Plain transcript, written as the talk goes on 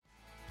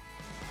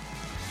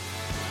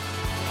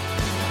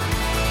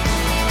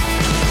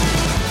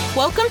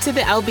Welcome to the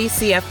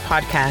LBCF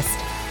podcast.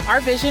 Our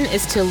vision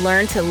is to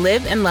learn to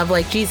live and love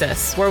like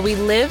Jesus, where we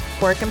live,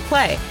 work, and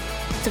play.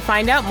 To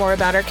find out more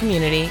about our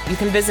community, you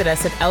can visit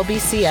us at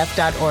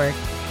lbcf.org.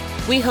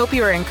 We hope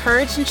you are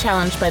encouraged and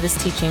challenged by this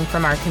teaching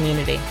from our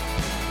community.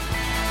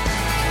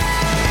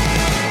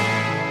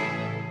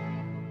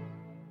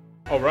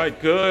 All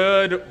right,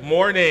 good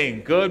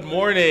morning. Good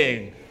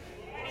morning.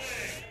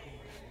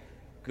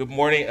 Good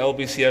morning,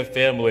 LBCF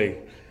family.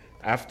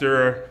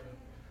 After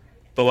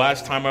the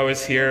last time I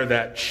was here,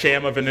 that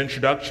sham of an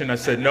introduction, I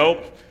said,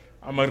 nope,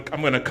 I'm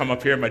gonna come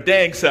up here my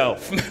dang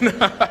self.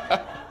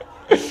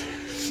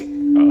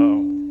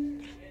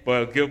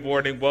 But good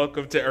morning,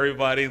 welcome to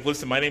everybody.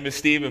 Listen, my name is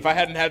Steve. If I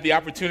hadn't had the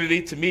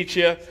opportunity to meet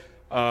you,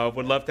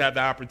 would love to have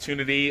the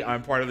opportunity.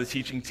 I'm part of the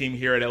teaching team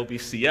here at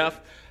LBCF.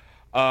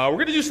 We're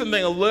going to do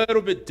something a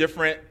little bit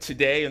different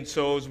today, and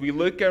so as we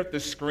look at the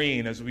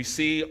screen, as we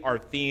see our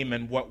theme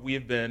and what we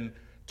have been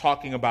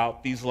talking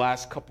about these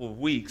last couple of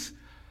weeks,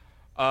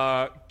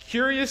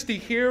 curious to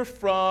hear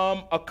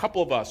from a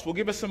couple of us. We'll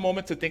give us a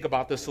moment to think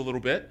about this a little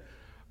bit,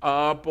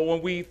 but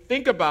when we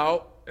think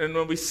about and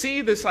when we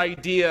see this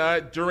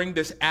idea during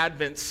this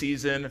Advent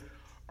season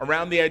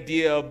around the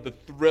idea of the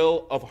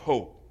thrill of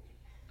hope,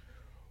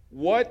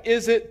 what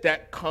is it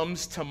that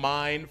comes to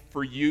mind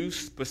for you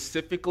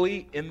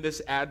specifically in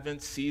this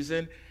Advent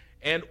season,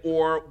 and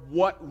or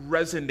what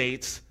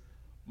resonates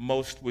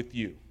most with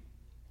you?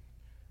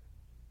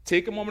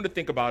 Take a moment to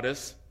think about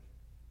this.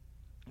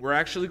 We're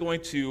actually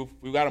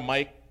we've got a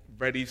mic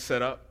ready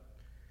set up,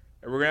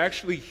 and we're going to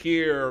actually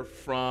hear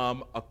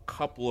from a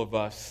couple of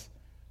us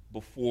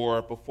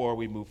before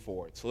we move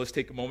forward. So let's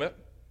take a moment.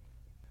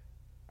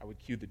 I would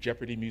cue the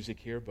Jeopardy music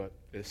here, but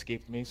it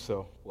escaped me,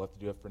 so we'll have to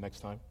do it for next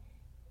time.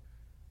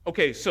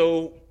 Okay,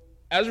 so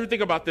as we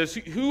think about this,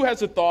 who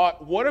has a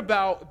thought? What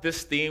about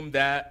this theme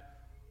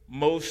that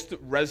most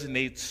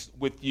resonates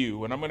with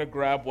you? And I'm going to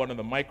grab one of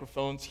the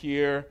microphones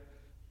here.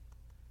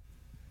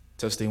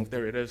 Testing,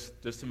 there it is,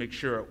 just to make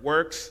sure it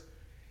works.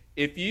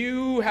 If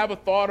you have a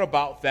thought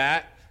about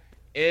that,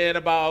 in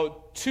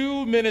about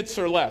 2 minutes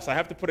or less, I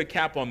have to put a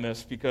cap on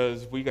this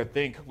because we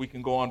think we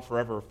can go on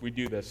forever if we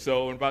do this.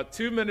 So in about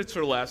 2 minutes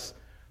or less,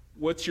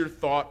 what's your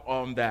thought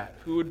on that?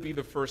 Who would be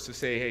the first to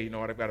say, hey, you know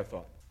what, I've got a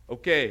thought?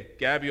 Okay,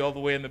 Gabby all the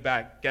way in the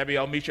back. Gabby,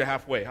 I'll meet you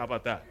halfway. How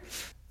about that?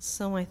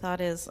 So my thought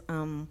is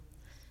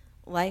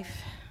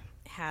life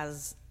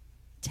has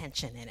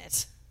tension in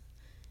it,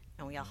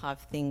 and we all have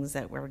things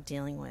that we're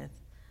dealing with.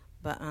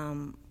 But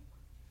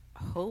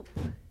hope,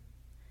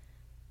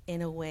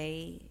 in a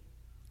way,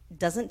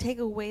 doesn't take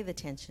away the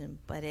tension,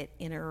 but it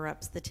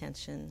interrupts the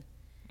tension,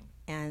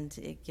 and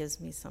it gives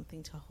me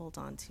something to hold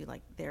on to,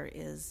 like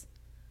there's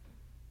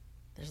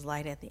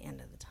light at the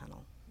end of the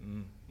tunnel.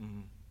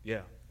 Mm-hmm.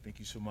 Yeah. Thank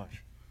you so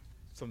much.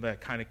 Something that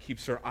kind of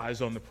keeps our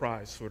eyes on the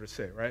prize, sort of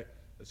say, right?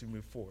 As we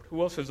move forward.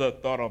 Who else has a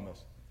thought on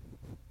this?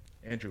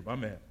 Andrew, my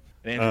man.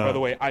 And Andrew, by the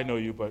way, I know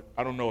you, but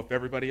I don't know if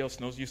everybody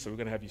else knows you, so we're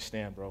going to have you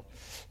stand, bro,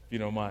 if you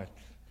don't mind.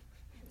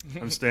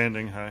 I'm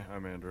standing. Hi,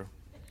 I'm Andrew.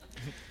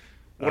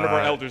 One of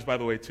our elders, by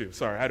the way, too.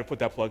 Sorry, I had to put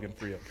that plug in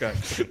for you. Okay.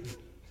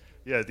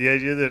 Yeah, the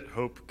idea that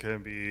hope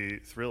can be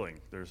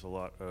thrilling. There's a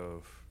lot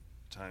of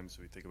times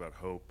we think about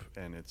hope,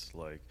 and it's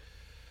like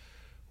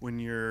when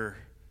you're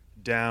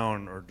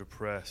down or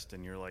depressed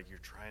and you're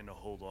trying to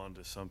hold on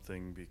to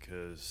something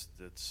because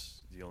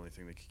that's the only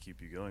thing that can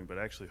keep you going, but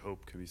actually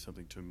hope can be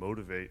something to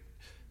motivate,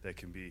 that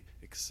can be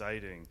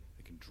exciting,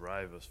 that can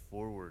drive us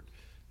forward,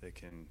 that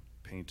can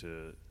paint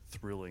a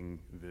thrilling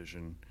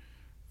vision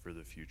for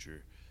the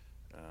future,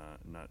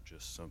 not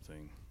just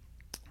something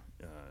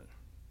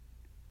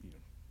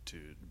to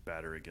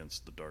batter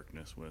against the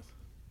darkness with.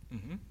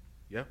 Mm-hmm.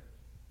 Yeah.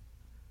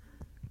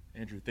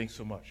 Andrew, thanks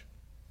so much.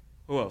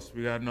 Who else?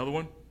 We got another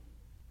one?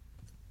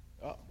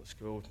 Oh, let's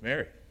go with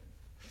Mary.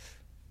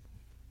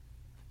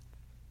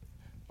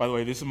 By the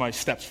way, these are my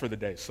steps for the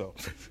day, so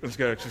let's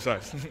get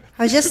exercise.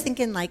 I was just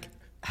thinking,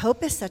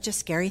 hope is such a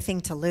scary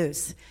thing to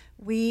lose.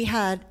 We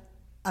had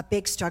a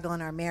big struggle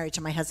in our marriage,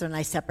 and my husband and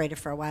I separated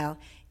for a while,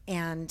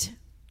 and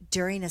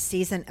during a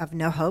season of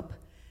no hope,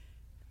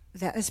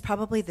 that was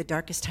probably the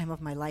darkest time of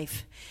my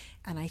life.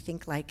 And I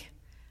think,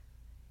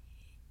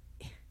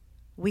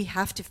 we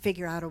have to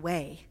figure out a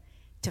way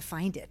to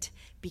find it,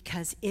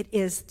 because it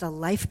is the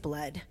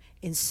lifeblood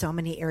in so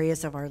many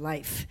areas of our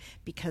life.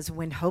 Because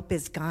when hope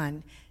is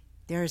gone,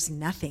 there's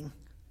nothing.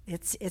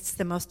 It's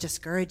the most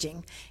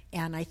discouraging.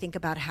 And I think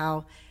about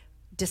how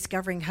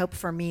discovering hope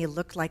for me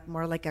looked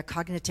more like a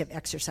cognitive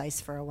exercise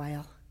for a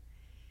while,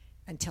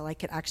 until I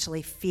could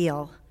actually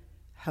feel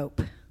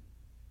hope.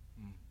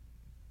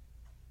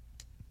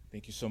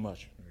 Thank you so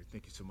much.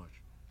 Thank you so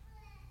much.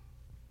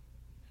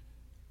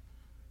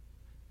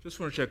 Just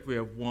want to check if we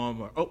have one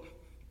more. Oh,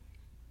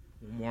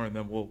 one more, and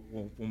then we'll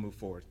move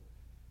forward.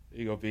 There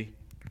you go, V.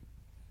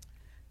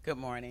 Good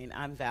morning.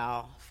 I'm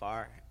Val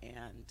Farr,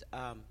 and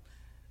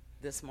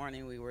this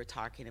morning we were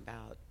talking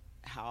about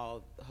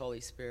how the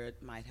Holy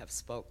Spirit might have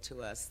spoke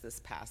to us this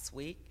past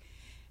week,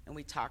 and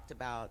we talked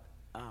about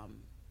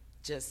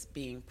just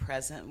being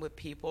present with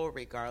people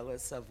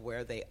regardless of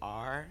where they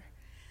are,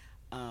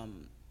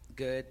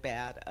 good,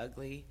 bad,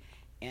 ugly,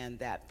 and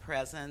that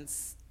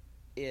presence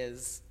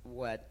is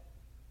what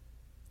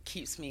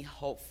keeps me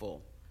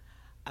hopeful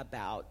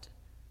about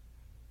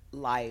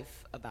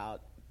life,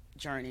 about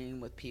journeying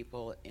with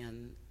people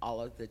in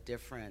all of the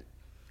different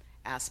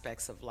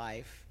aspects of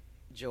life,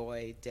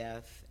 joy,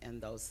 death,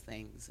 and those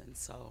things. And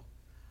so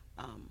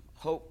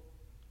hope,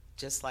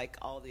 just like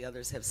all the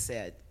others have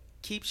said,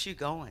 keeps you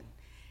going,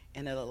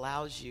 and it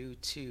allows you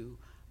to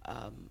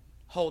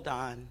hold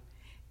on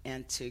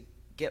and to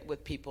get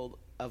with people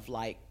of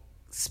like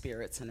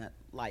spirits and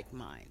like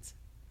minds.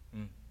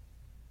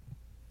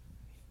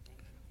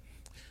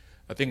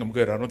 I think I'm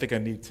good. I don't think I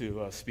need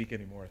to speak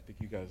anymore. I think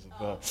you guys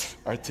have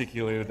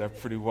articulated that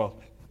pretty well.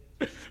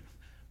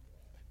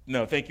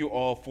 No, thank you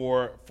all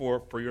for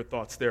your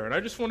thoughts there. And I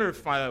just wanted to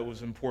find out it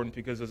was important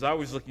because as I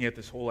was looking at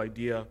this whole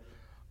idea,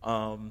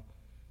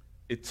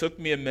 it took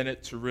me a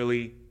minute to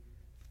really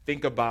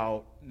think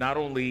about not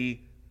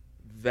only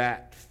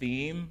that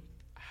theme,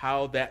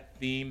 how that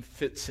theme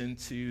fits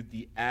into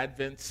the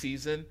Advent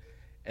season,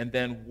 and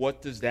then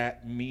what does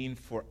that mean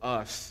for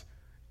us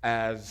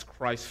as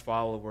Christ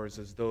followers,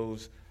 as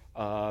those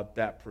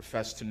that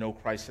profess to know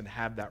Christ and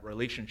have that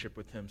relationship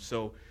with him.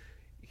 So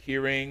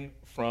hearing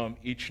from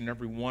each and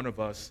every one of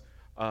us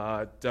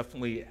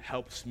definitely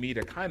helps me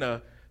to kind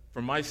of,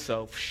 for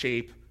myself,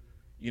 shape,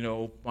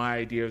 my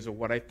ideas or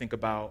what I think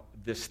about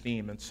this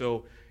theme. And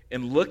so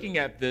in looking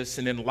at this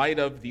and in light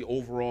of the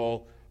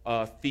overall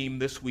theme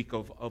this week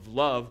of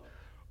love,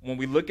 when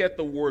we look at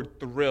the word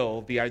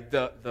thrill,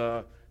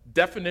 the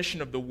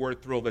definition of the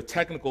word thrill, the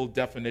technical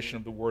definition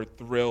of the word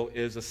thrill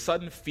is a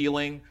sudden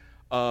feeling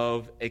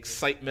of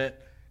excitement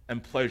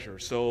and pleasure.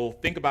 So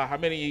think about how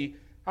many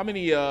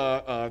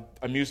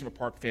amusement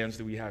park fans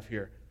do we have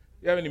here?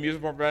 You have any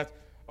amusement park fans?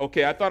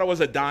 Okay, I thought it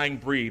was a dying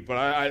breed, but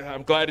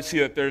I'm glad to see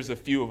that there's a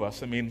few of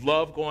us. I mean,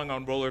 love going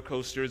on roller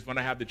coasters when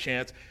I have the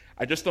chance.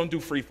 I just don't do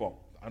free fall.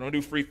 I don't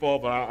do free fall,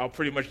 but I'll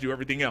pretty much do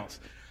everything else.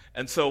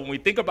 And so when we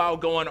think about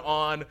going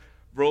on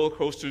roller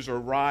coasters or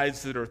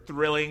rides that are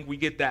thrilling, we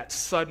get that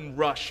sudden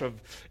rush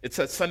it's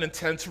that sudden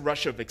intense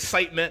rush of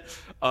excitement,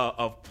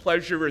 of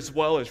pleasure as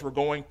well as we're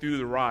going through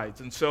the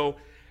rides. And so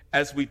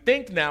as we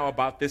think now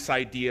about this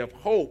idea of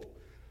hope,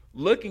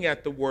 looking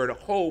at the word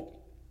hope,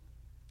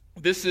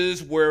 this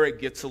is where it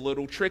gets a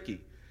little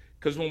tricky.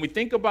 Because when we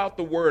think about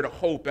the word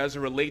hope as it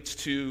relates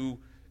to,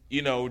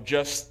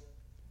 just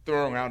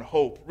throwing around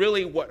hope,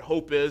 really what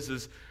hope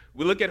is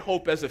we look at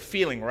hope as a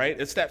feeling,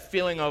 right? It's that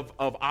feeling of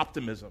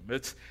optimism.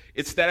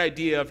 It's that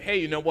idea of,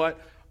 hey, you know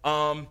what?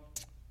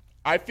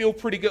 I feel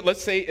pretty good.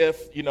 Let's say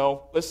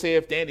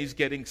if Danny's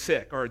getting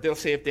sick, or they'll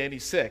say if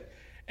Danny's sick,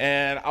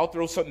 and I'll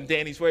throw something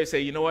Danny's way and say,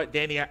 you know what,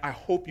 Danny, I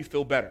hope you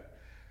feel better.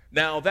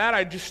 Now that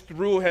I just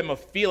threw him a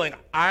feeling,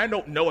 I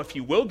don't know if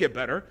he will get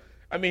better.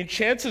 I mean,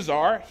 chances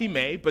are he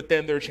may, but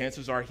then there are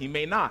chances are he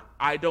may not.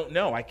 I don't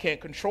know. I can't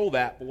control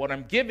that. But what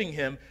I'm giving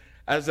him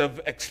as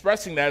of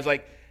expressing that is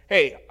like,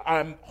 hey,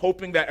 I'm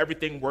hoping that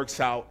everything works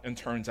out and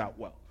turns out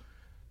well.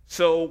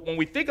 So when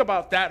we think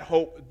about that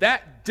hope,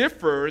 that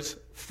differs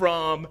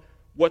from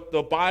what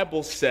the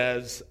Bible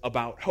says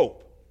about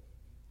hope.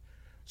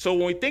 So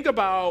when we think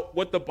about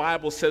what the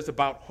Bible says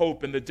about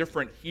hope and the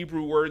different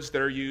Hebrew words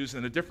that are used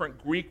and the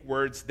different Greek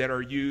words that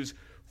are used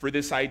for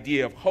this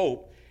idea of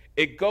hope,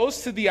 it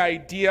goes to the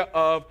idea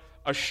of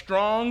a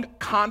strong,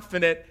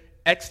 confident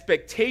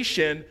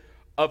expectation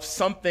of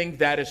something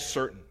that is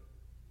certain.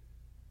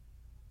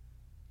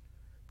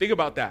 Think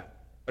about that.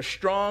 A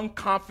strong,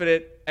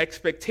 confident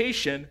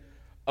expectation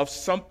of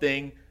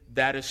something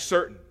that is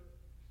certain.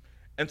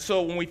 And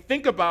so when we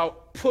think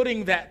about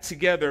putting that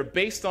together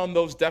based on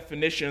those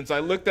definitions, I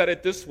looked at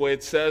it this way.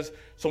 It says,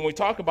 so when we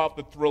talk about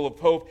the thrill of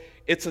hope,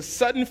 it's a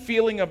sudden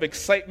feeling of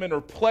excitement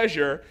or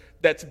pleasure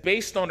that's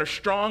based on a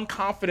strong,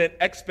 confident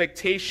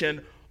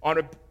expectation on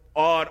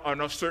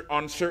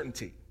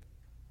certainty.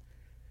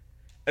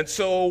 And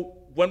so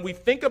when we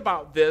think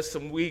about this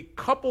and we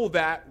couple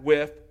that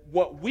with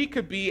what we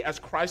could be as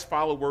Christ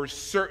followers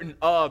certain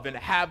of and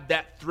have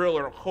that thrill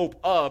or hope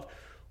of,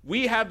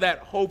 we have that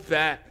hope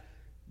that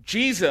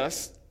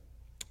Jesus,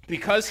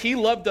 because he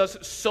loved us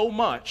so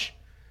much,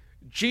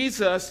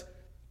 Jesus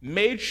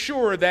made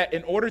sure that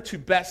in order to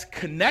best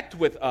connect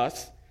with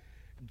us,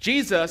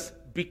 Jesus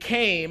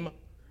became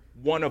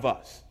one of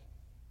us.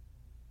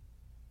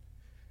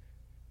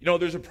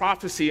 There's a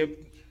prophecy,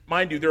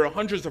 mind you, there are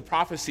hundreds of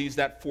prophecies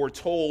that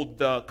foretold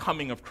the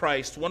coming of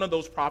Christ. One of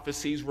those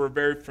prophecies we're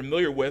very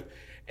familiar with,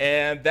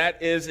 and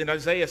that is in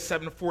Isaiah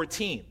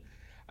 7:14.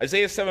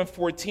 Isaiah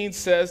 7:14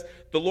 says,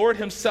 the Lord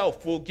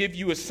himself will give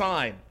you a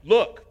sign.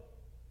 Look,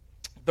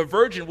 the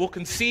virgin will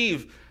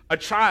conceive a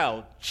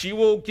child. She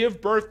will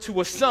give birth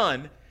to a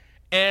son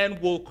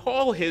and will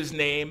call his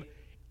name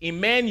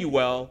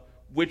Emmanuel,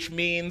 which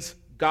means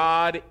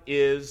God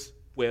is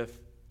with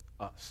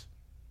us.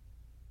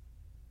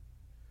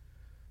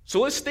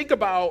 So let's think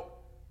about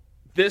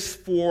this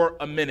for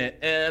a minute.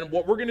 And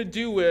what we're going to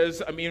do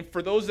is,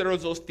 for those that are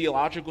those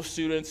theological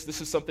students,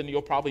 this is something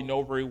you'll probably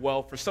know very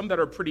well. For some that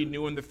are pretty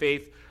new in the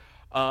faith,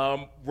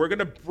 we're going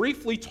to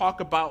briefly talk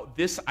about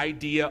this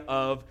idea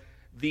of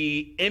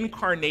the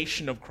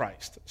incarnation of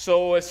Christ.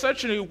 So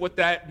essentially what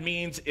that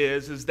means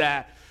is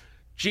that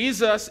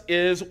Jesus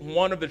is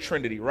one of the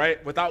Trinity,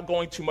 right? Without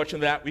going too much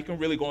into that, we can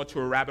really go into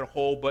a rabbit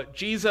hole, but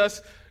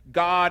Jesus,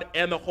 God,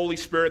 and the Holy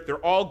Spirit,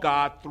 they're all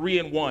God, 3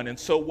 in 1. And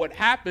so what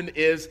happened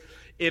is,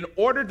 in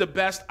order to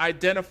best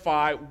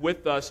identify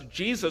with us,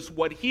 Jesus,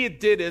 what he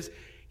did is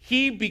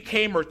he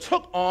became or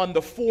took on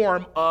the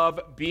form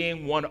of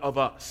being one of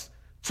us,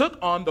 took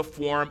on the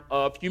form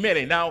of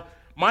humanity. Now,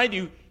 mind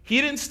you, he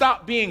didn't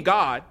stop being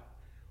God.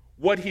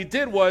 What he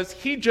did was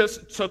he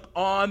just took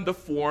on the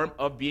form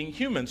of being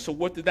human. So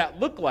what did that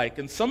look like?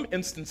 In some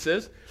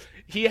instances,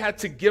 he had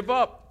to give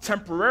up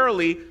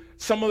temporarily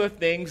some of the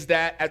things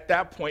that at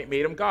that point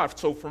made him God.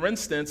 So for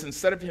instance,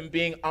 instead of him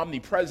being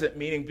omnipresent,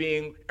 meaning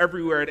being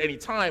everywhere at any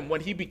time,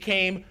 when he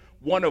became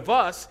one of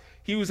us,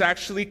 he was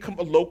actually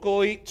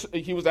confined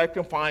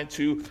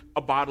to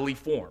a bodily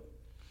form.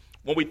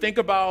 When we think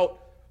about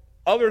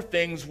other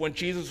things, when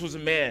Jesus was a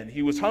man,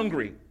 he was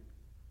hungry,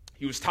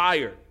 he was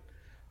tired.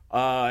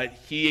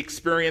 He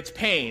experienced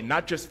pain,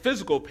 not just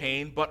physical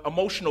pain, but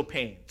emotional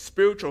pain,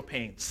 spiritual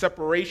pain,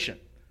 separation.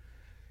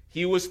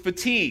 He was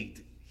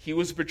fatigued. He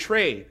was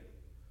betrayed.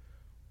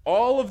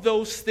 All of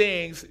those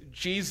things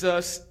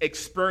Jesus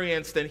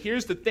experienced. And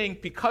here's the thing,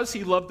 because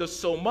he loved us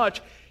so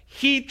much,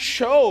 he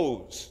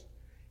chose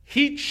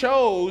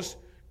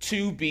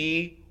to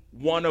be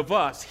one of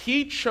us.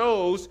 He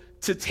chose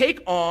to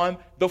take on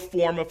the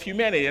form of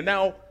humanity. And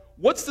now,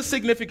 what's the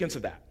significance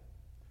of that?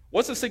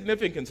 What's the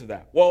significance of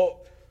that?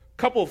 Well,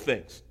 couple of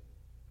things.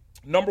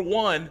 Number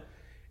one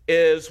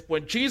is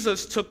when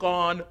Jesus took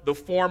on the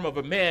form of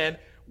a man,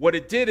 what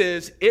it did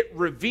is it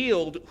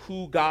revealed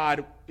who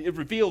God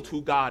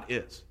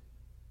is.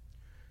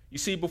 You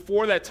see,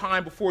 before that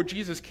time, before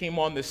Jesus came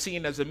on the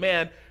scene as a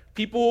man,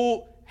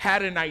 people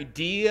had an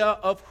idea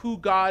of who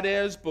God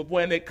is, but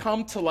when it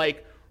comes to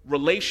like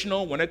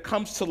relational, when it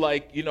comes to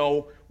like,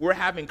 we're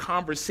having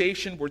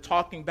conversation, we're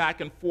talking back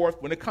and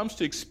forth, when it comes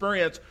to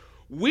experience,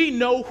 we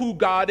know who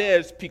God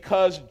is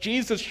because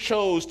Jesus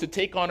chose to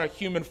take on a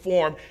human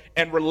form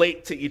and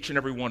relate to each and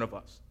every one of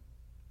us.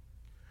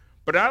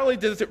 But not only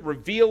does it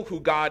reveal who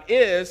God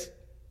is,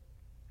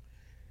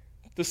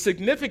 the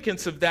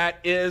significance of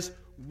that is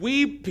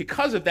we,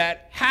 because of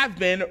that, have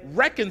been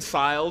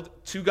reconciled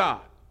to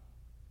God.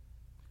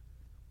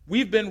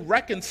 We've been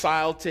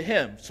reconciled to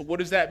him. So what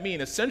does that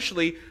mean?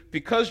 Essentially,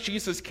 because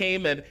Jesus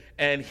came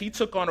and he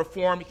took on a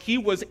form, he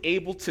was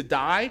able to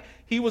die.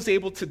 He was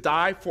able to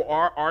die for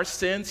our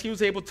sins. He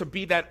was able to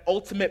be that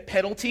ultimate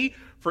penalty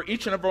for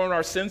each and every one of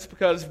our sins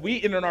because we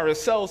in and of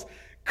ourselves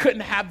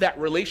couldn't have that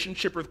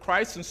relationship with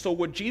Christ. And so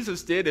what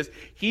Jesus did is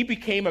he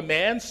became a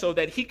man so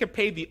that he could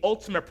pay the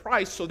ultimate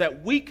price so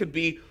that we could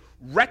be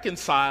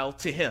reconciled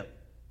to him.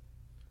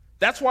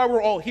 That's why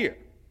we're all here.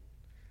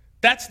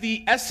 That's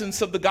the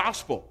essence of the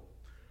gospel.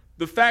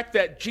 The fact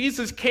that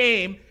Jesus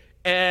came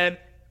and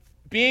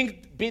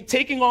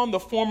taking on the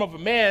form of a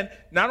man,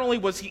 not only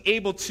was he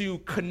able to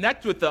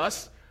connect with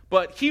us,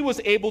 but he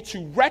was able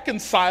to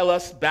reconcile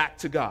us back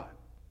to God.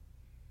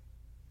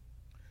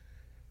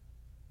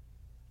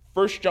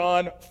 1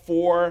 John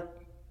 4,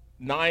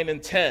 9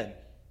 and 10.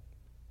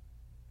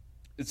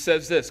 It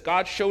says this,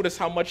 God showed us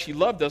how much he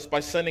loved us by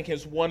sending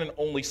his one and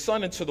only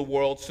Son into the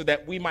world so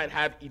that we might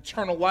have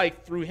eternal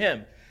life through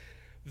him.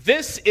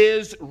 This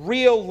is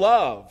real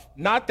love,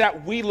 not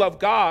that we love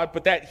God,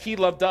 but that he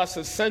loved us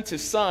and sent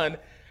his Son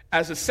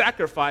as a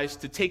sacrifice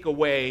to take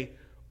away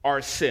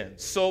our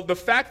sins. So the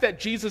fact that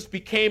Jesus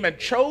became and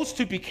chose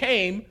to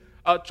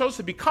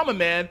become a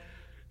man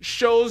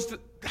shows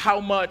how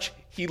much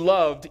he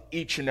loved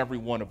each and every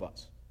one of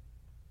us.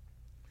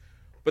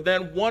 But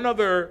then one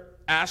other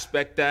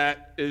aspect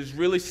that is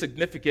really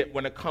significant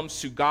when it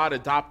comes to God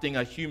adopting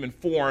a human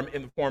form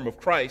in the form of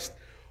Christ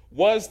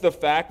was the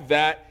fact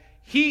that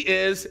he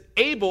is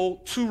able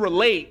to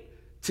relate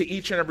to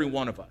each and every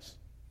one of us.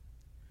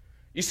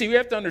 You see, we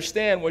have to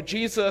understand when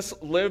Jesus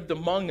lived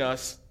among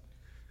us,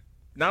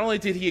 not only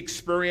did he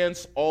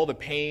experience all the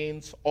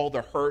pains, all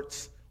the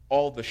hurts,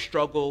 all the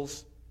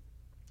struggles,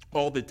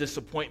 all the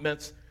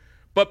disappointments,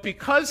 but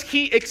because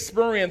he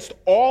experienced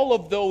all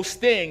of those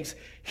things,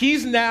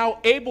 he's now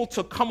able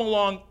to come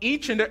along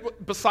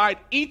beside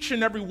each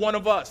and every one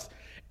of us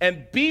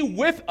and be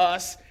with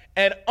us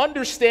and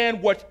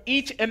understand what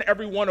each and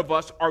every one of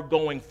us are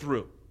going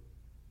through.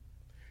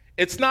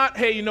 It's not,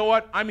 hey, you know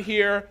what, I'm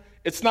here.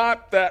 It's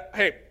not that,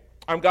 hey,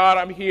 I'm God,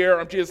 I'm here,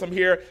 I'm Jesus, I'm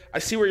here. I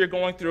see what you're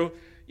going through.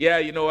 Yeah,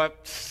 you know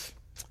what,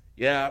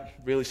 yeah,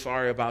 really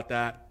sorry about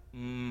that.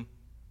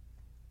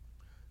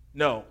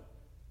 No.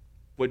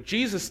 What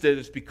Jesus did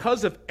is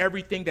because of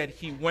everything that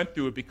he went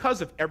through, because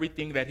of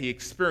everything that he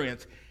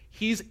experienced,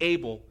 he's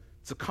able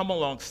to come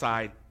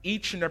alongside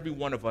each and every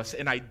one of us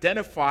and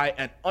identify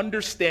and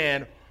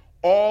understand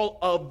all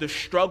of the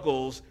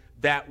struggles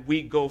that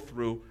we go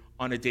through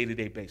on a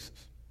day-to-day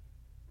basis.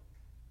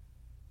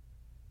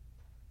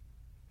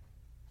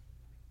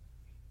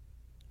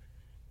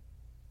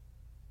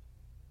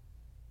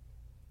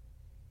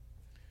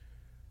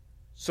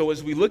 So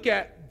as we look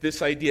at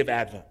this idea of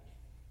Advent,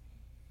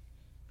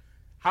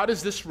 how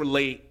does this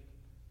relate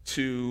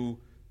to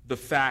the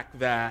fact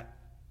that,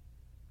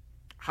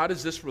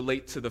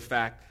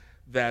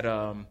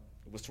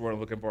 what's the word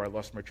I'm looking for? I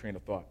lost my train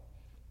of thought.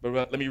 But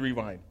let me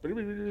rewind.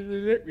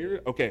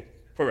 Okay,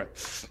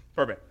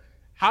 perfect.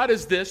 How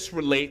does this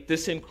relate,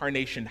 this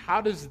incarnation,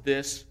 how does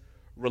this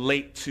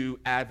relate to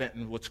Advent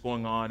and what's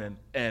going on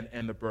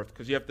and the birth?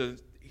 Because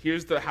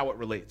here's how it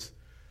relates.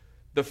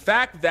 The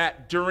fact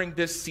that during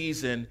this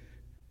season,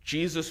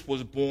 Jesus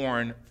was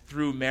born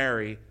through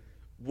Mary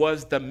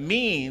was the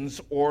means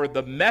or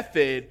the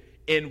method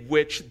in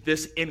which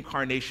this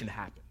incarnation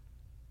happened.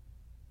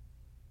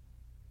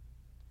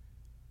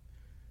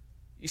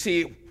 You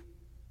see,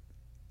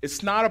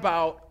 it's not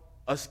about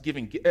us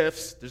giving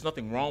gifts. There's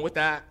nothing wrong with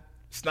that.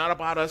 It's not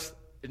about us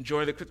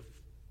enjoying the Christmas.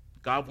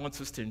 God wants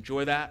us to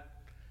enjoy that.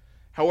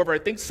 However, I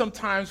think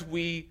sometimes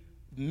we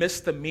miss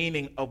the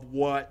meaning of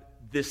what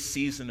this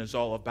season is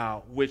all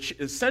about, which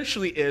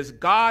essentially is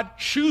God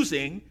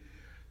choosing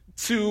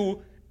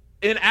to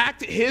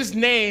enact his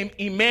name,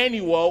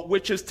 Emmanuel,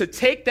 which is to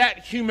take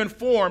that human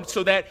form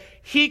so that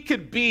he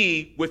could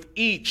be with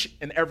each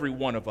and every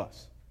one of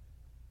us.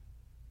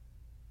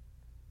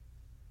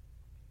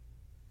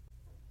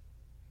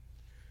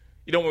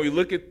 You know, when we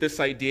look at this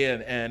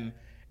idea,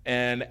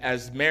 and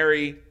as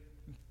Mary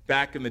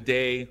back in the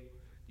day,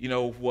 you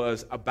know,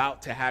 was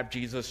about to have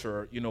Jesus,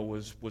 or, you know,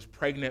 was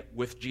pregnant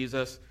with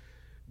Jesus,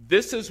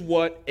 this is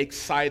what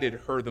excited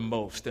her the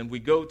most. And we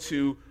go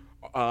to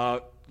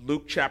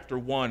Luke chapter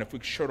 1, if we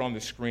could show it on the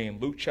screen.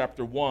 Luke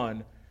chapter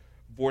 1,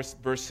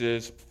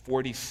 verses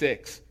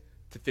 46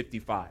 to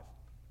 55. I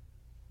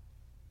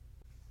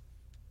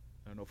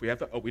don't know if we have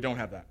that. Oh, we don't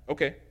have that.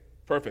 Okay,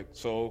 perfect.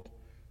 So,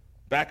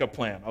 backup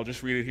plan. I'll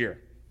just read it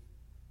here.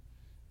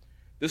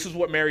 This is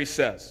what Mary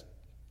says.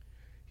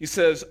 He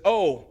says,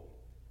 "Oh,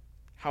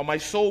 how my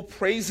soul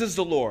praises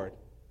the Lord,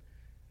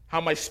 how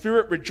my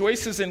spirit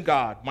rejoices in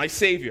God, my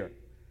Savior.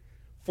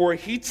 For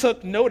he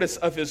took notice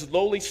of his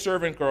lowly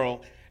servant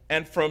girl,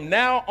 and from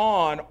now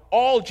on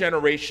all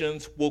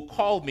generations will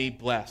call me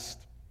blessed.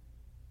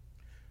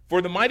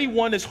 For the Mighty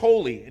One is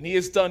holy, and he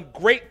has done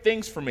great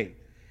things for me.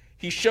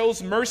 He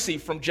shows mercy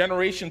from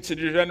generation to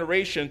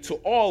generation to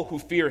all who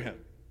fear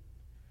him.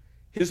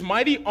 His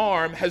mighty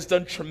arm has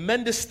done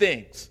tremendous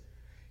things.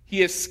 He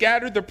has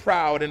scattered the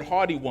proud and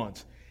haughty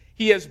ones.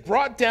 He has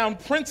brought down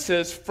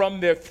princes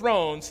from their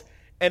thrones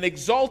and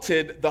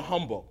exalted the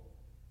humble.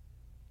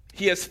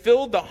 He has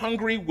filled the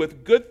hungry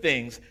with good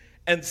things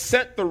and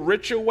sent the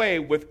rich away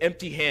with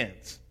empty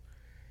hands.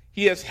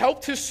 He has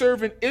helped his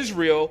servant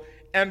Israel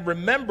and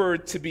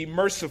remembered to be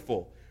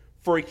merciful,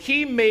 for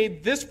he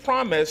made this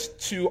promise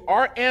to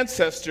our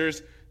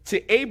ancestors,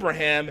 to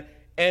Abraham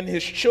and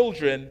his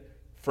children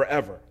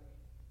forever."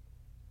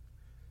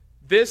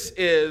 This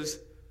is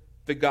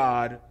the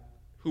God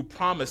who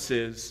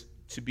promises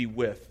to be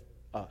with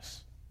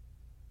us.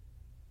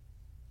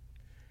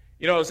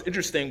 You know, it's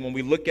interesting when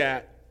we look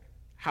at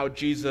how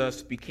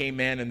Jesus became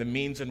man and the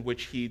means in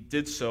which he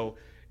did so.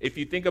 If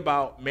you think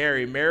about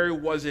Mary, Mary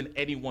wasn't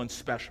anyone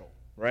special,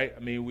 right? I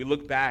mean, we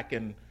look back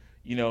and,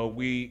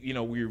 we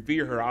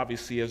revere her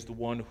obviously as the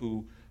one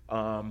who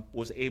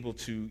was able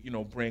to,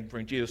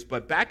 bring Jesus.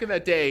 But back in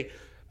that day,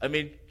 I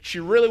mean, she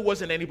really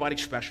wasn't anybody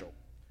special.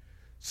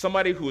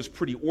 Somebody who was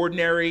pretty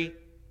ordinary.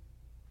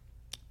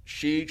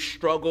 She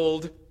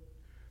struggled.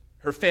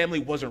 Her family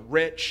wasn't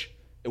rich.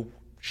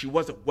 She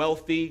wasn't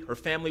wealthy. Her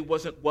family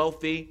wasn't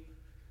wealthy.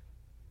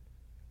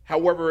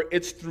 However,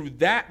 it's through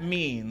that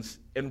means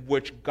in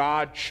which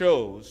God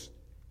chose,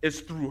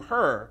 it's through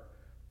her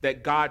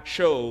that God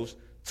chose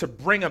to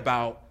bring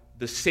about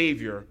the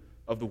Savior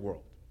of the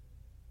world.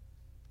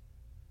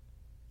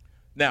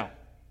 Now,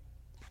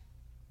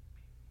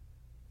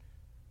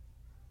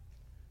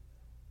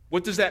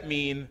 what does that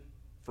mean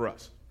for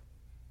us?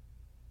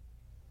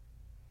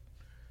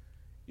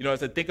 You know,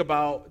 as I think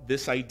about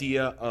this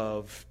idea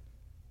of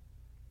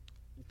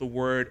the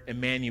word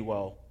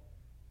Emmanuel,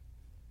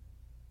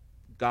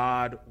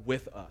 God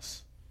with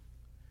us,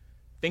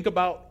 think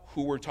about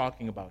who we're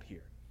talking about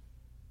here.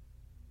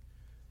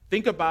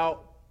 Think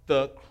about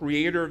the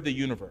creator of the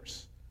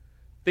universe.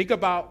 Think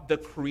about the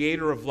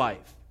creator of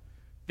life.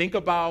 Think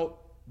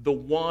about the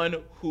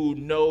one who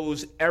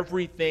knows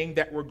everything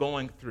that we're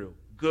going through,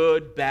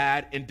 good,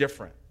 bad,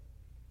 indifferent.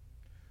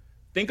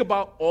 Think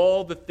about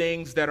all the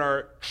things that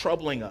are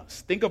troubling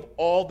us. Think of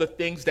all the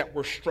things that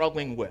we're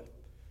struggling with.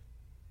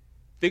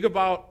 Think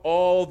about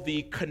all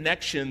the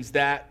connections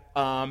that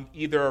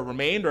either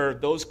remain or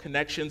those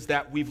connections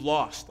that we've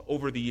lost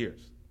over the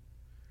years.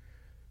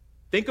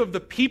 Think of the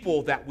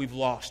people that we've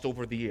lost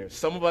over the years.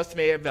 Some of us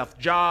may have left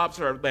jobs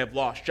or may have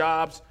lost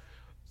jobs.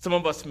 Some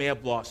of us may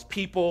have lost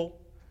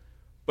people.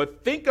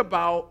 But think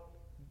about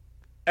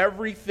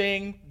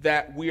everything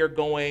that we are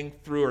going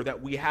through or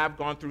that we have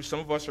gone through. Some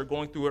of us are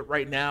going through it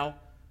right now,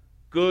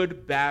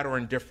 good, bad, or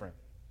indifferent.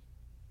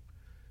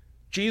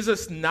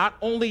 Jesus not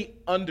only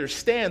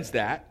understands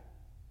that,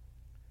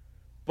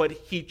 but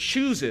he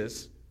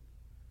chooses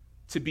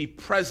to be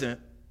present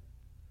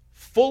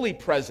fully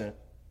present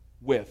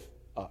with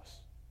us.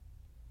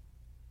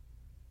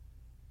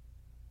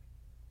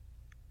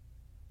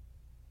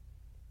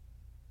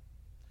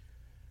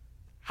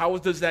 How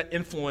does that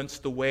influence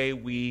the way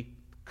we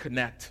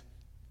connect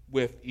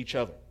with each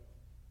other?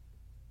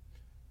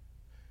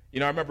 You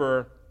know, I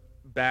remember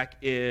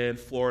back in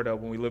Florida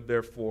when we lived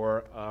there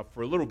for a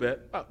little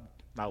bit, not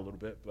a little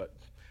bit, but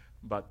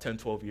about 10,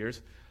 12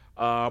 years.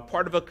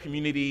 Part of a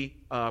community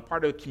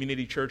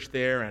church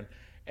there,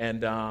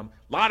 and a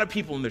lot of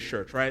people in the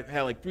church, right?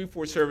 Had like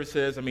 3-4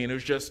 services. I mean, it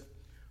was just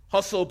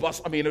hustle,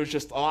 bustle. I mean, it was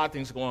just a lot of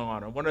things going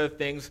on. And one of the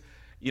things,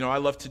 you know, I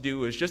love to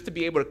do is just to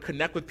be able to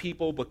connect with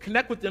people, but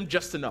connect with them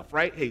just enough,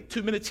 right? Hey,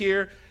 2 minutes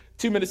here,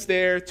 2 minutes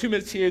there, 2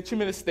 minutes here, 2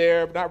 minutes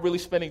there, but not really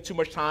spending too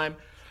much time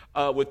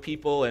with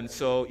people. And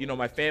so, you know,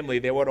 my family,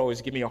 they would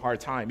always give me a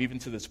hard time, even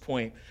to this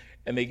point.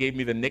 And they gave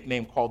me the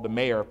nickname called the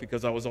mayor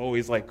because I was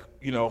always like,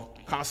 you know,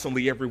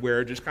 constantly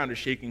everywhere, just kind of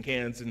shaking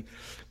hands and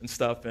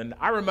stuff. And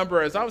I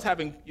remember as I was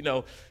having, you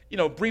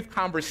know, brief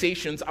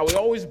conversations, I was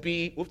always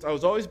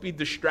be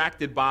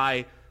distracted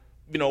by,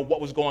 you know,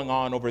 what was going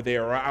on over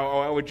there. Or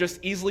I would just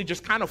easily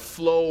just kind of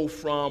flow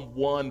from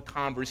one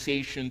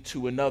conversation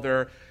to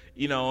another.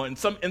 You know, in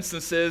some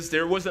instances,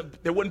 there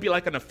wouldn't be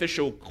like an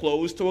official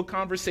close to a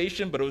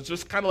conversation, but it was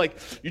just kind of like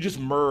you just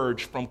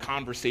merge from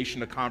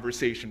conversation to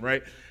conversation,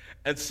 right?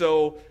 And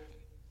so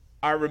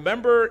I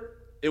remember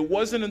it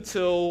wasn't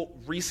until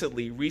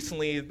recently,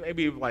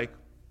 maybe like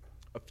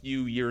a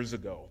few years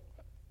ago,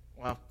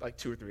 well, like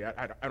 2 or 3,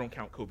 I don't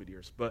count COVID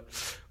years, but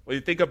when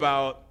you think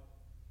about,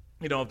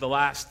 you know, the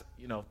last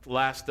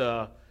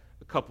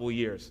couple of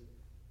years,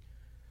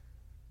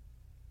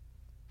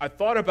 I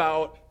thought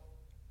about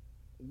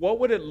what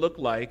would it look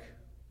like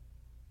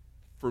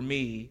for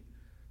me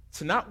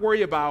to not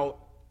worry about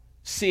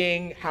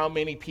seeing how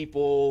many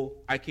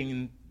people I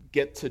can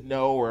get to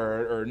know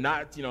or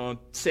not, you know,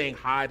 saying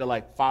hi to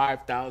like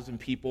 5,000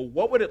 people.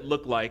 What would it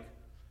look like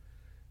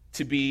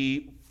to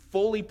be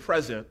fully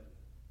present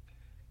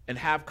and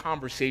have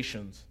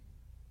conversations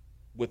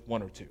with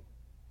 1 or 2?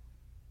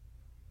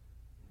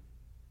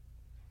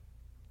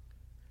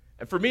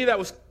 And for me, that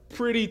was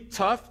pretty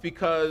tough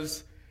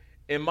because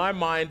in my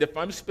mind, if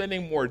I'm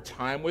spending more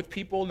time with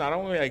people, not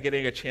only am I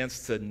getting a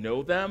chance to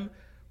know them,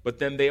 but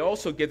then they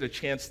also get a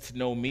chance to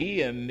know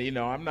me, and, you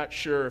know, I'm not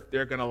sure if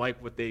they're going to like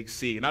what they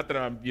see. Not that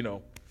I'm, you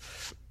know,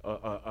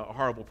 a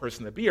horrible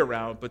person to be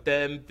around, but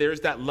then there's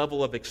that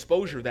level of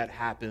exposure that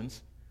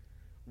happens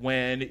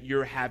when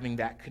you're having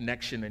that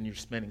connection and you're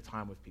spending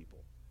time with people.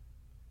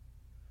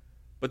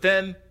 But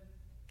then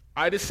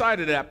I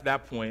decided at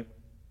that point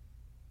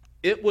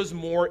it was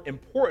more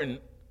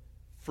important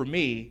for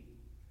me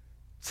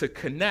to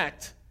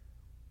connect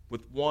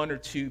with 1 or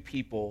 2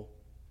 people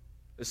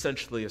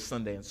essentially a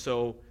Sunday. And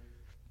so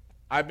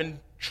I've been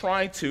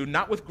trying to,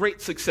 not with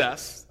great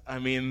success. I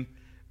mean,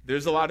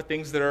 there's a lot of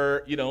things that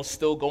are, you know,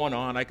 still going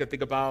on. I could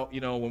think about, you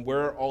know, when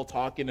we're all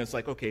talking, it's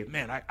like, okay,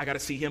 man, I got to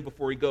see him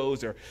before he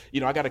goes, or, you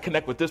know, I got to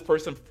connect with this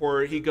person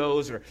before he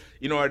goes, or,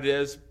 you know what it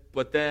is.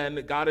 But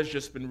then God has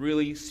just been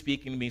really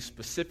speaking to me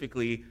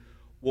specifically,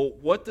 well,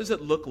 what does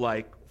it look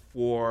like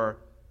for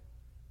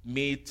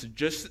me to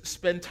just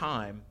spend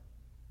time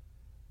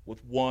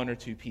with 1 or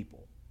 2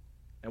 people?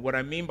 And what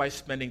I mean by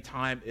spending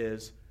time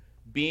is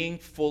being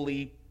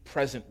fully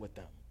present with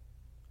them,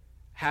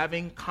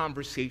 having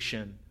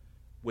conversation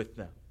with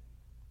them.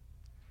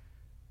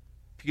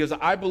 Because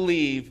I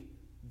believe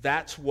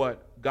that's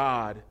what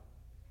God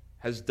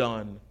has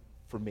done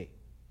for me.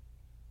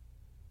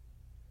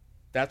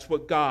 That's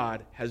what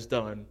God has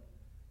done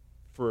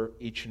for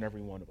each and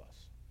every one of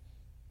us.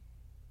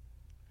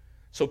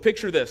 So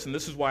picture this, and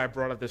this is why I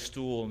brought up this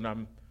stool, and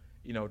I'm,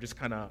 you know, just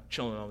kind of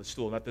chilling on the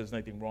stool. Not that there's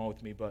anything wrong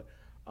with me, but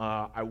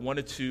I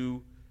wanted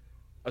to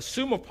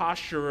assume a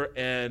posture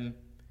and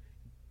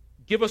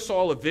give us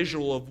all a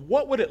visual of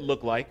what would it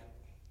look like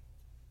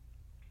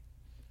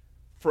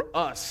for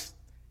us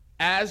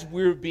as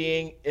we're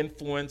being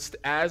influenced,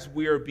 as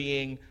we're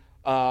being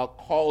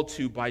called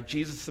to by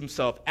Jesus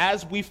himself,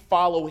 as we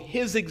follow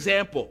his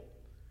example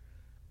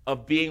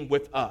of being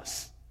with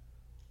us.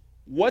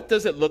 What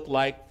does it look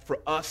like for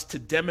us to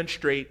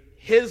demonstrate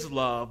his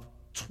love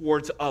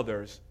towards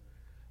others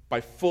by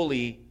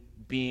fully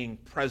being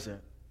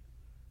present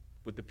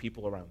with the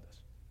people around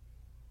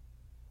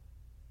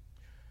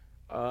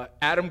us?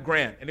 Adam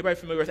Grant. Anybody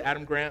familiar with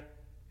Adam Grant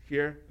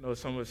here? I know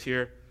some of us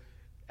here.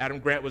 Adam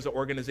Grant was he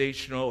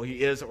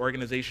is an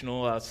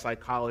organizational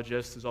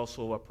psychologist. He's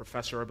also a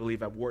professor, I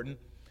believe, at Wharton.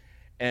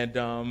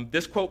 And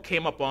this quote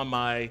came up on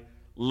my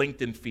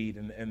LinkedIn feed,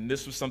 and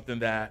this was something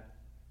that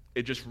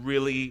it just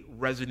really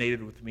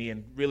resonated with me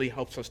and really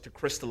helps us to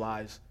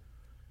crystallize,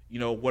 you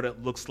know, what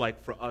it looks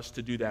like for us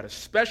to do that,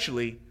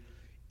 especially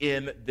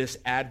in this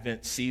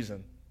Advent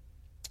season.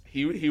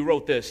 He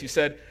wrote this. He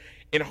said,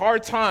 "In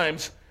hard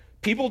times,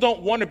 people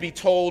don't want to be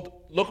told,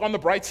 look on the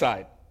bright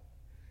side.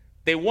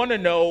 They want to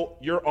know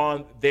you're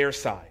on their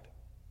side.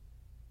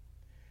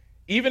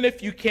 Even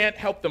if you can't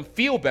help them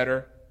feel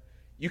better,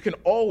 you can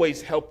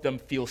always help them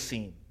feel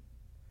seen.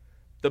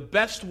 The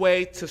best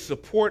way to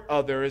support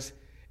others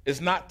is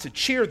not to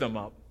cheer them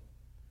up,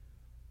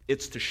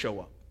 it's to show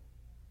up.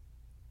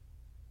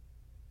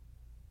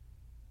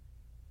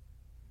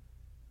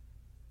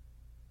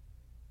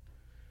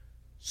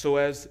 So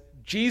as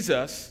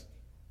Jesus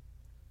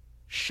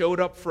showed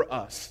up for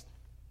us,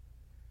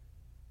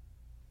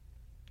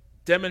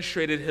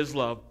 demonstrated his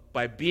love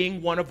by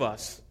being one of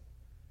us,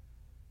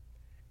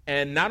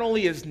 and not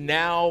only is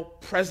now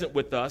present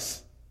with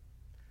us,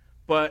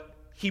 but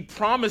he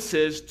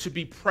promises to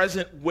be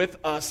present with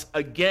us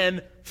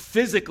again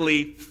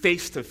physically,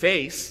 face to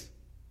face.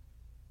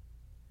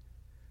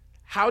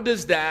 How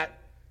does that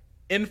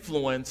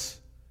influence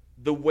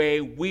the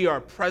way we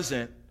are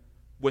present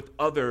with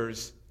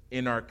others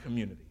in our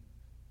community?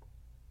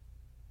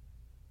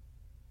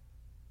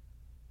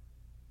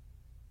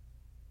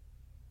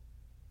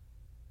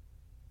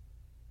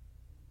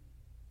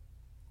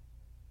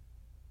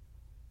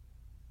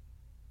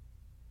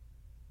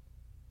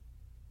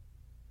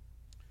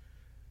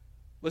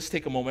 Let's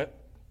take a moment.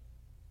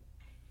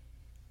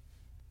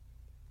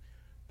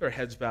 With our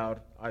heads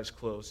bowed, eyes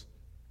closed.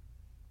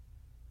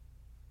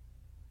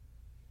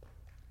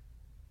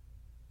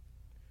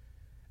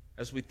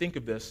 As we think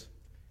of this,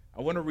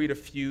 I want to read a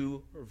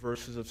few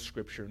verses of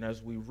Scripture. And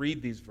as we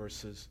read these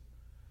verses,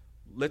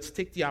 let's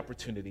take the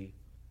opportunity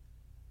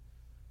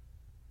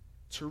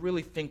to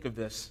really think of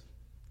this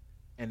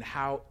and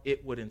how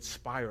it would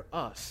inspire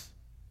us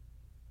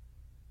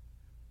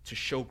to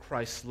show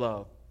Christ's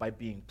love by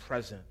being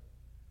present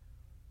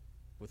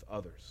with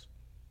others.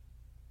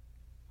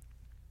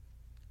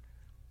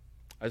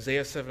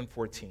 Isaiah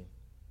 7:14.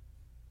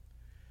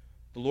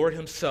 The Lord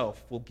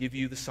himself will give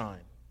you the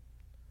sign.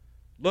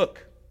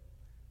 Look,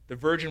 the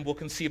virgin will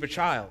conceive a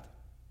child.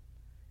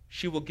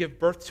 She will give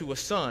birth to a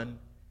son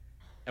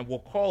and will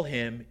call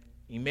him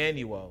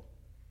Emmanuel,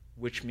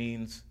 which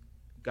means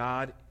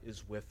God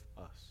is with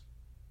us.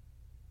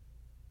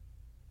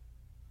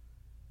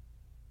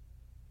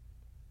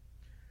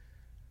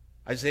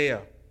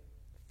 Isaiah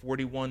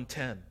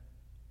 41:10.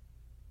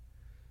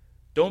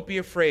 Don't be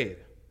afraid,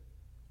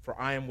 for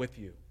I am with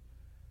you.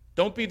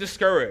 Don't be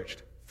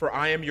discouraged, for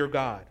I am your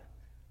God.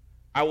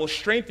 I will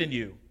strengthen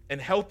you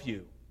and help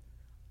you.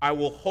 I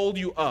will hold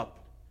you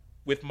up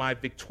with my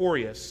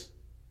victorious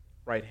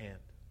right hand.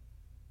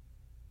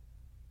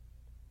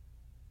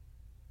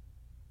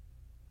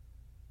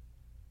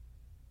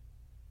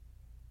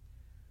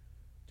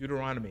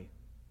 Deuteronomy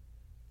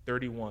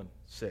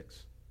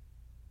 31:6.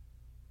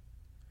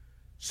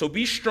 So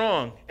be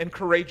strong and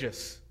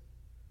courageous.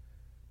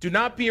 Do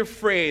not be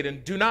afraid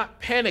and do not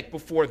panic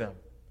before them,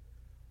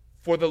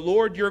 for the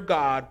Lord your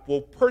God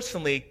will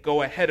personally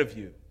go ahead of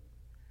you.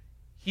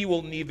 He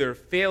will neither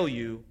fail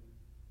you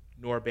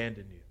nor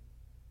abandon you.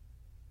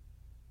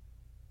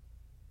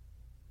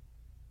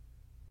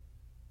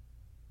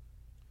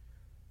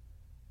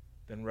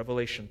 Then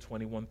Revelation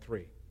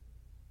 21:3.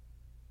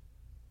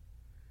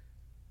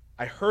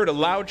 I heard a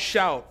loud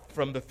shout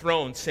from the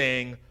throne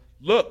saying,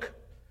 "Look,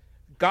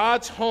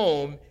 God's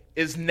home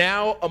is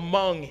now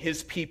among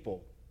his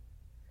people.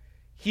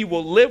 He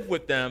will live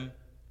with them,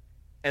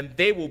 and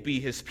they will be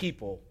his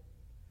people,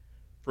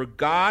 for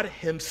God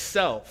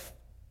himself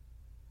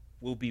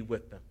will be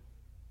with them."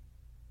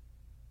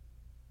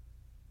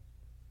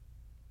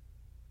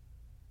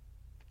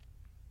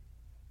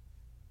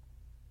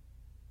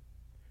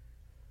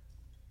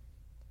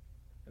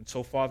 And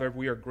so, Father,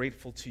 we are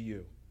grateful to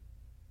you,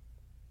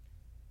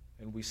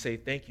 and we say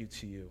thank you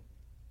to you.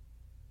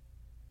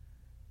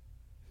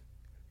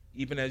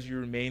 Even as you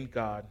remained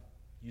God,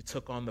 you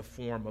took on the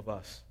form of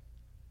us,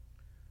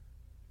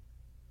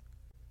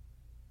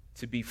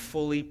 to be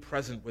fully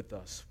present with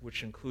us,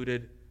 which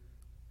included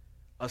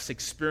us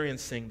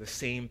experiencing the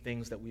same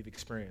things that we've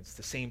experienced,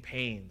 the same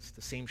pains,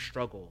 the same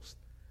struggles,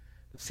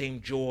 the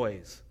same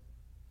joys.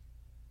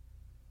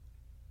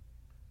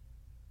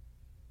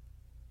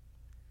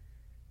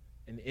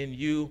 And in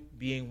you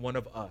being one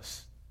of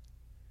us,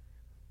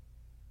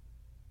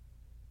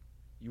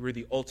 you were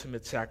the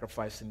ultimate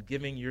sacrifice in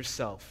giving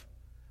yourself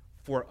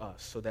for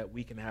us so that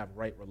we can have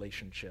right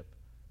relationship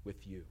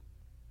with you.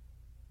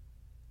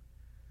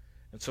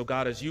 And so,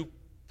 God, as you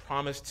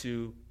promise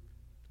to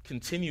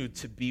continue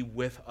to be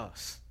with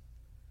us,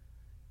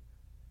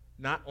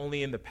 not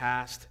only in the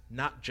past,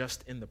 not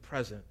just in the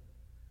present,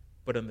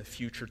 but in the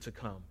future to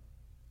come,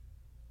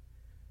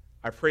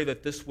 I pray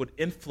that this would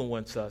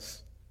influence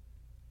us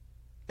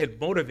and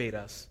motivate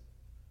us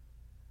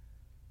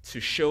to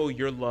show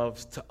your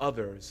love to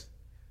others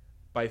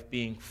by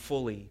being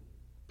fully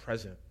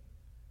present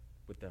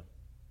with them.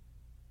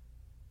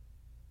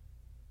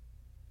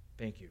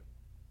 Thank you.